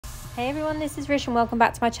Hey everyone, this is Rish and welcome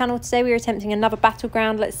back to my channel. Today we are attempting another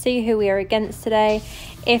battleground. Let's see who we are against today.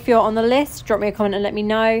 If you're on the list, drop me a comment and let me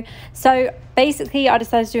know. So basically I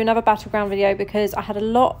decided to do another battleground video because I had a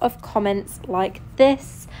lot of comments like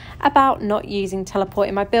this about not using teleport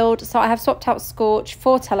in my build. So I have swapped out Scorch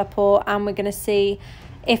for teleport and we're going to see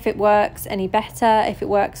if it works any better, if it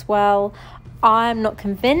works well. I'm not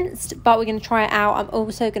convinced, but we're going to try it out. I'm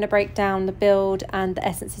also going to break down the build and the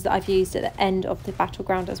essences that I've used at the end of the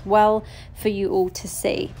battleground as well for you all to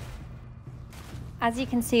see. As you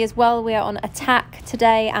can see as well, we are on attack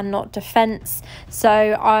today and not defense. So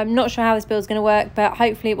I'm not sure how this build is going to work, but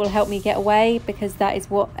hopefully it will help me get away because that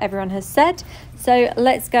is what everyone has said. So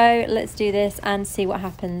let's go, let's do this and see what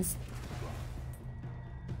happens.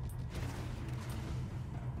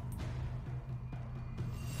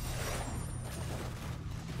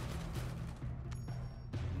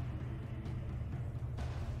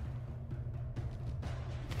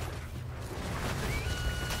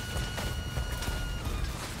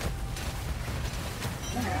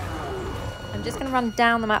 I'm just going to run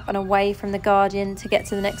down the map and away from the Guardian to get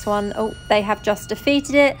to the next one. Oh, they have just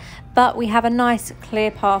defeated it, but we have a nice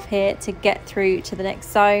clear path here to get through to the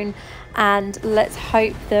next zone. And let's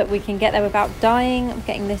hope that we can get there without dying. I'm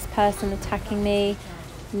getting this person attacking me.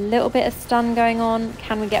 A little bit of stun going on.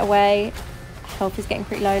 Can we get away? Health is getting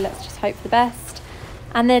pretty low. Let's just hope for the best.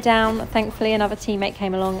 And they're down. Thankfully, another teammate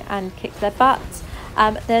came along and kicked their butt.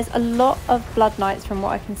 There's a lot of Blood Knights from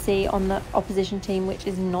what I can see on the opposition team, which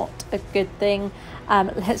is not a good thing.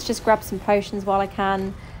 Let's just grab some potions while I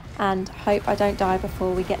can and hope I don't die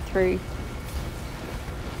before we get through.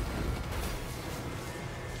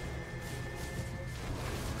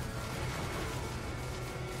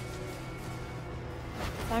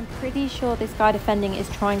 So I'm pretty sure this guy defending is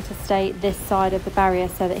trying to stay this side of the barrier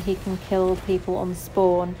so that he can kill people on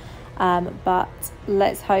spawn. But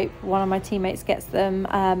let's hope one of my teammates gets them.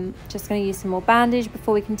 Just going to use some more bandage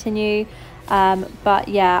before we continue. But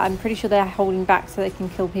yeah, I'm pretty sure they're holding back so they can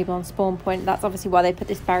kill people on spawn point. That's obviously why they put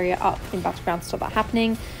this barrier up in Battleground to stop that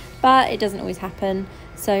happening, but it doesn't always happen.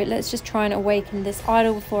 So let's just try and awaken this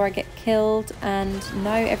idol before I get killed. And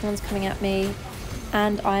no, everyone's coming at me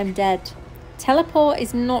and I am dead. Teleport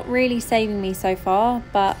is not really saving me so far,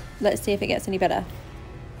 but let's see if it gets any better.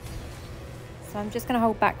 So I'm just going to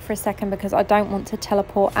hold back for a second because I don't want to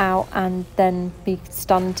teleport out and then be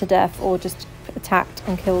stunned to death or just attacked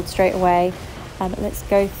and killed straight away. Let's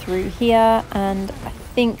go through here and I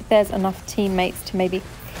think there's enough teammates to maybe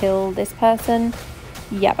kill this person.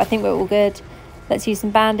 Yep, I think we're all good. Let's use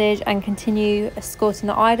some bandage and continue escorting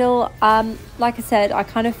the idol. Like I said, I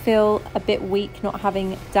kind of feel a bit weak not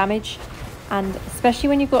having damage, and especially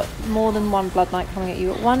when you've got more than one Blood Knight coming at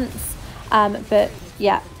you at once. But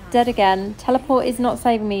yeah, dead again. Teleport is not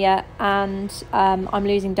saving me yet, and I'm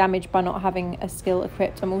losing damage by not having a skill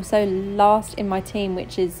equipped. I'm also last in my team,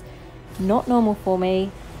 which is not normal for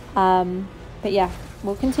me. But yeah,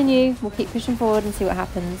 we'll continue. We'll keep pushing forward and see what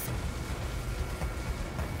happens.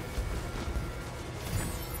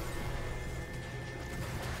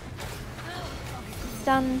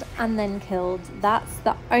 Stunned and then killed. That's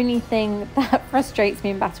the only thing that frustrates me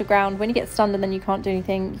in Battleground. When you get stunned and then you can't do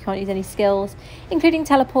anything, you can't use any skills, including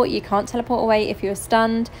teleport. You can't teleport away if you're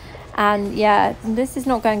stunned. And yeah, this is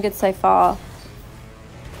not going good so far.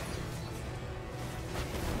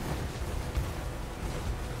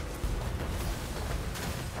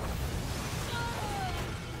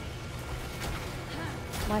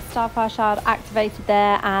 My Starfire Shard activated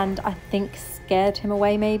there and I think scared him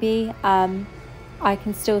away maybe. I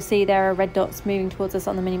can still see there are red dots moving towards us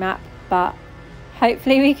on the minimap, but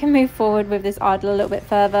hopefully we can move forward with this idol a little bit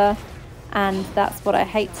further. And that's what I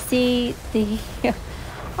hate to see, the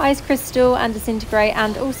Ice Crystal and Disintegrate,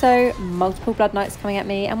 and also multiple Blood Knights coming at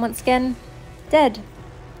me, and once again, dead.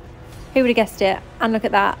 Who would have guessed it? And look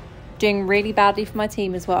at that, doing really badly for my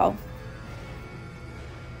team as well.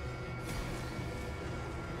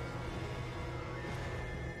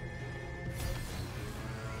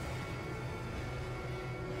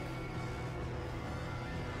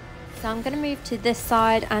 So I'm going to move to this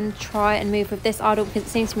side and try and move with this idol because it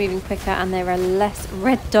seems to be moving quicker and there are less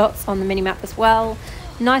red dots on the minimap as well.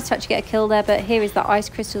 Nice to actually get a kill there, but here is the Ice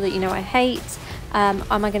Crystal that you know I hate. Am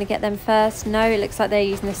I going to get them first? No, it looks like they're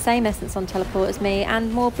using the same essence on teleport as me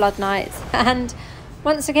and more Blood Knights. And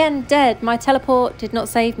once again, dead. My teleport did not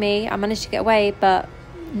save me. I managed to get away, but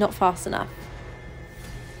not fast enough.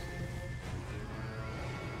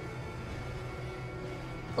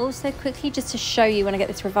 Also, quickly, just to show you when I get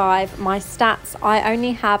this revive, my stats, I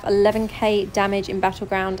only have 11k damage in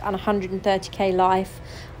Battleground and 130k life,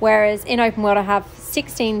 whereas in open world I have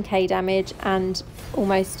 16k damage and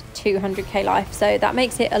almost 200k life, so that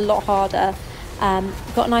makes it a lot harder.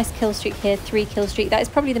 Got a nice kill streak here, 3 kill streak. That is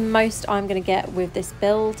probably the most I'm going to get with this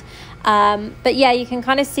build. But yeah, you can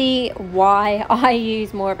kind of see why I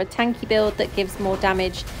use more of a tanky build that gives more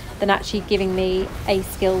damage than actually giving me a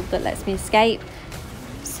skill that lets me escape.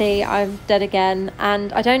 See, I'm dead again,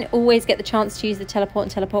 and I don't always get the chance to use the teleport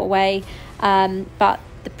and teleport away, but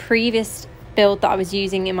the previous build that I was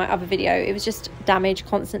using in my other video, it was just damage,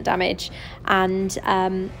 constant damage, and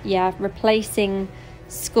yeah, replacing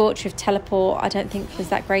Scorch with teleport I don't think was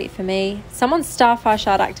that great for me. Someone's Starfire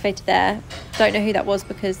Shard activated there. Don't know who that was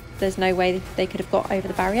because there's no way they could have got over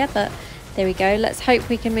the barrier, but there we go. Let's hope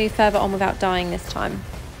we can move further on without dying this time.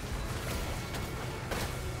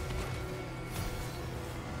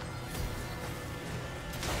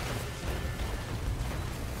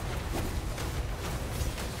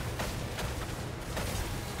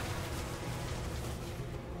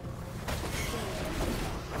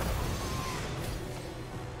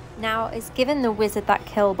 Now, it's given the wizard that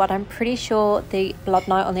kill, but I'm pretty sure the Blood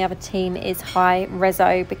Knight on the other team is high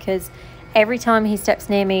reso, because every time he steps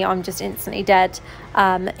near me, I'm just instantly dead.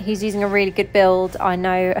 He's using a really good build. I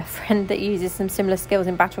know a friend that uses some similar skills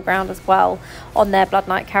in Battleground as well on their Blood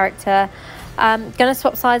Knight character. Gonna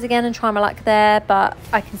swap sides again and try my luck there, but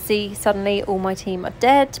I can see suddenly all my team are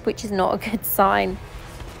dead, which is not a good sign.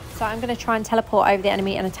 So I'm going to try and teleport over the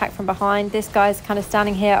enemy and attack from behind. This guy's kind of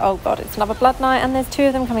standing here. Oh god, it's another Blood Knight, and there's 2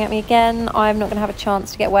 of them coming at me again. I'm not going to have a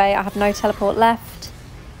chance to get away. I have no teleport left.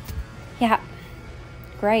 Yeah,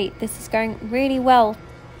 great. This is going really well.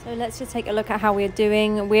 So let's just take a look at how we're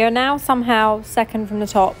doing. We are now somehow second from the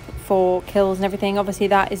top for kills and everything. Obviously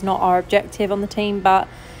that is not our objective on the team, but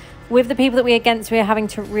with the people that we're against, we're having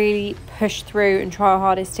to really push through and try our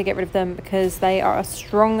hardest to get rid of them, because they are a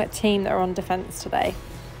strong team that are on defense today.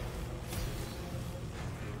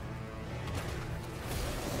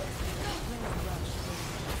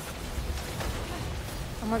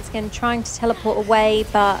 Once again trying to teleport away,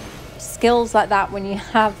 but skills like that, when you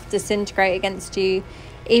have Disintegrate against you,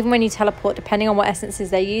 even when you teleport, depending on what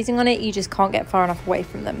essences they're using on it, you just can't get far enough away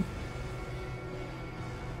from them.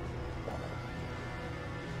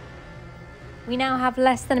 We now have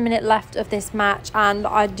less than a minute left of this match, and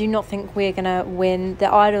I do not think we're gonna win.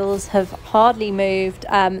 The idols have hardly moved.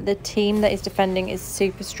 The team that is defending is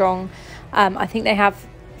super strong. I think they have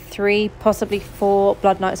 3, possibly 4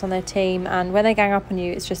 Blood Knights on their team, and when they gang up on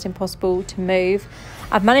you, it's just impossible to move.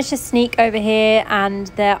 I've managed to sneak over here, and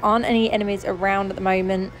there aren't any enemies around at the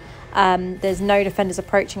moment. There's no defenders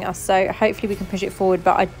approaching us, so hopefully we can push it forward,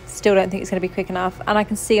 but I still don't think it's going to be quick enough. And I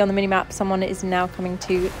can see on the minimap someone is now coming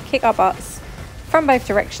to kick our butts from both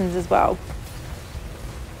directions as well.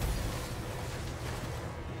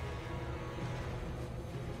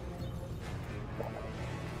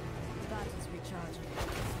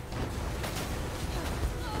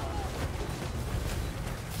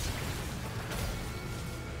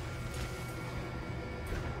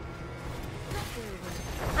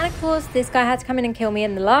 And of course, this guy had to come in and kill me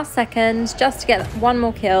in the last second just to get 1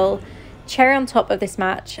 more kill. Cherry on top of this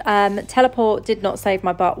match. Teleport did not save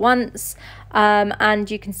my butt once. And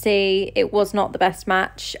you can see it was not the best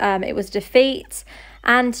match. It was defeat.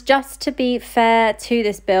 And just to be fair to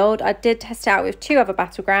this build, I did test out with 2 other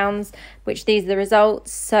Battlegrounds, which these are the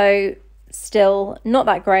results. So still not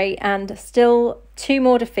that great, and still 2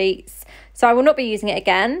 more defeats. So I will not be using it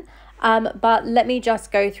again. But let me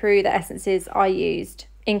just go through the essences I used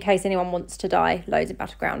in case anyone wants to die loads in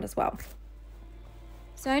Battleground as well.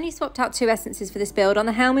 So I only swapped out 2 essences for this build. On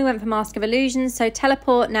the helm we went for Mask of Illusions. So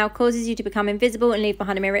teleport now causes you to become invisible and leave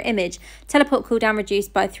behind a mirror image. Teleport cooldown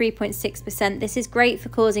reduced by 3.6%. This is great for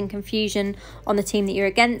causing confusion on the team that you're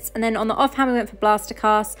against. And then on the off helm we went for Blaster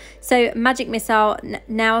Cast. So Magic Missile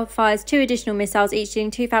now fires 2 additional missiles, each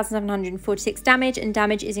doing 2,746 damage, and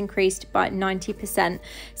damage is increased by 90%.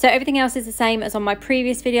 So everything else is the same as on my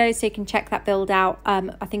previous video, so you can check that build out.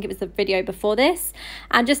 I think it was the video before this.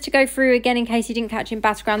 And just to go through again in case you didn't catch in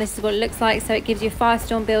Battleground, this is what it looks like. So it gives you a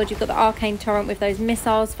Firestorm build. You've got the Arcane Torrent with those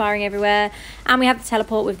missiles firing everywhere, and we have the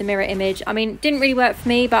teleport with the mirror image. I mean, didn't really work for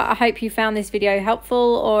me, but I hope you found this video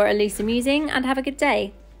helpful or at least amusing, and have a good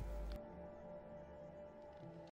day.